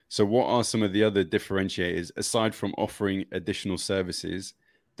So what are some of the other differentiators aside from offering additional services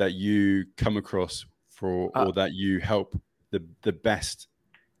that you come across for, Uh, or that you help the best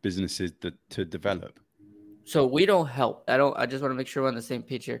businesses to develop? so we don't help. I just want to make sure we're on the same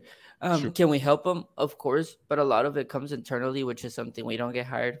page here. Sure. Can we help them? Of course, but a lot of it comes internally, which is something we don't get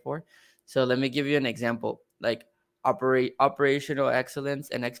hired for. So let me give you an example. Like operational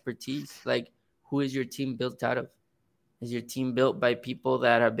excellence and expertise. Like, who is your team built out of? Is your team built by people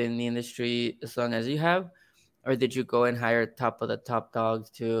that have been in the industry as long as you have? Or did you go and hire top of the top dogs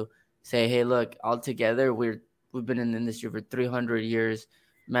to say, hey, look, all together we've been in the industry for 300 years,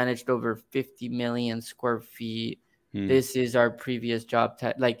 managed over 50 million square feet. Hmm. This is our previous job.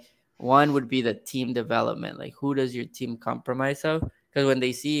 Like, one would be the team development. Like, who does your team compromise of? Because when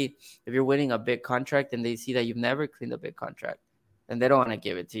they see, if you're winning a big contract and they see that you've never cleaned a big contract, then they don't want to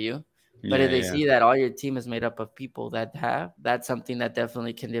give it to you. But if Yeah, they yeah. see that all your team is made up of people that have, that's something that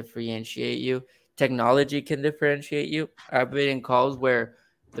definitely can differentiate you. Technology can differentiate you. I've been in calls where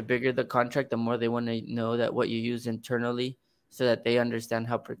the bigger the contract, the more they want to know that what you use internally so that they understand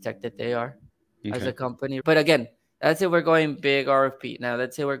how protected they are as a Okay. company. But again, let's say we're going big RFP. Now,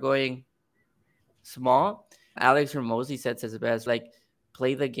 let's say we're going small. Alex Ramosi says it's best, like,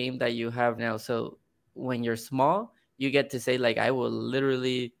 play the game that you have now. So when you're small, you get to say, like, I will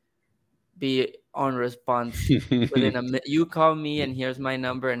literally be on response within you call me and here's my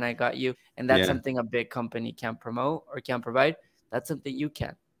number and I got you, and that's Yeah. something a big company can't promote or can't provide. That's something you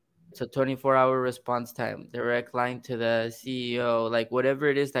can. So 24-hour response time, direct line to the CEO, like whatever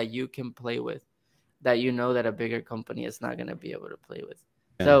it is that you can play with, that you know that a bigger company is not going to be able to play with.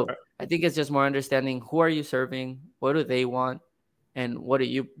 Yeah. So I think it's just more understanding, who are you serving, what do they want, and what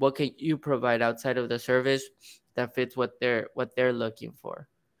can you provide outside of the service that fits what they're looking for.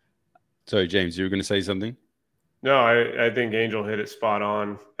 Sorry, James, you were going to say something? No, I think Angel hit it spot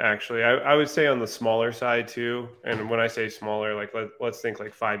on, actually. I would say on the smaller side too. And when I say smaller, like let's think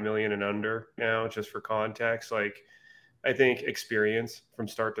like 5 million and under now, just for context. Like I think experience from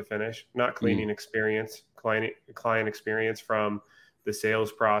start to finish, not Mm. cleaning experience, client experience from the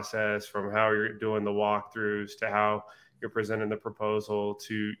sales process, from how you're doing the walkthroughs to how you're presenting the proposal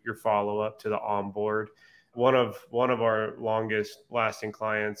to your follow up to the onboard. One of our longest lasting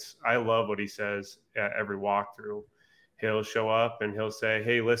clients, I love what he says at every walkthrough. He'll show up and he'll say,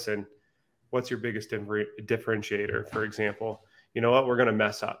 "Hey, listen, what's your biggest differentiator?" For example, you know what? We're going to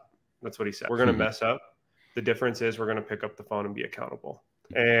mess up. That's what he said. We're going to mess up. The difference is we're going to pick up the phone and be accountable.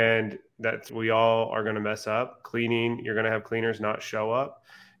 And that's, we all are going to mess up. Cleaning, you're going to have cleaners not show up.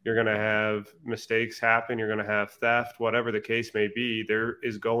 You're going to have mistakes happen. You're going to have theft, whatever the case may be. There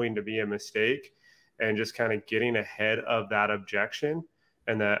is going to be a mistake, and just kind of getting ahead of that objection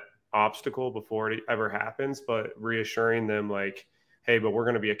and that obstacle before it ever happens, but reassuring them like, hey, but we're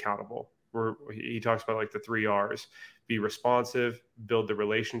going to be accountable. He talks about like the 3 R's: be responsive, build the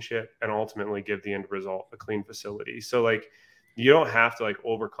relationship, and ultimately give the end result, a clean facility. So like, you don't have to like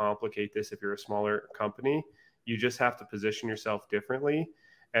overcomplicate this if you're a smaller company. You just have to position yourself differently,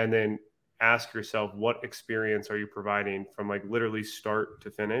 and then ask yourself, what experience are you providing from like literally start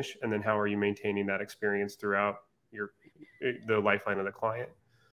to finish, and then how are you maintaining that experience throughout the lifeline of the client.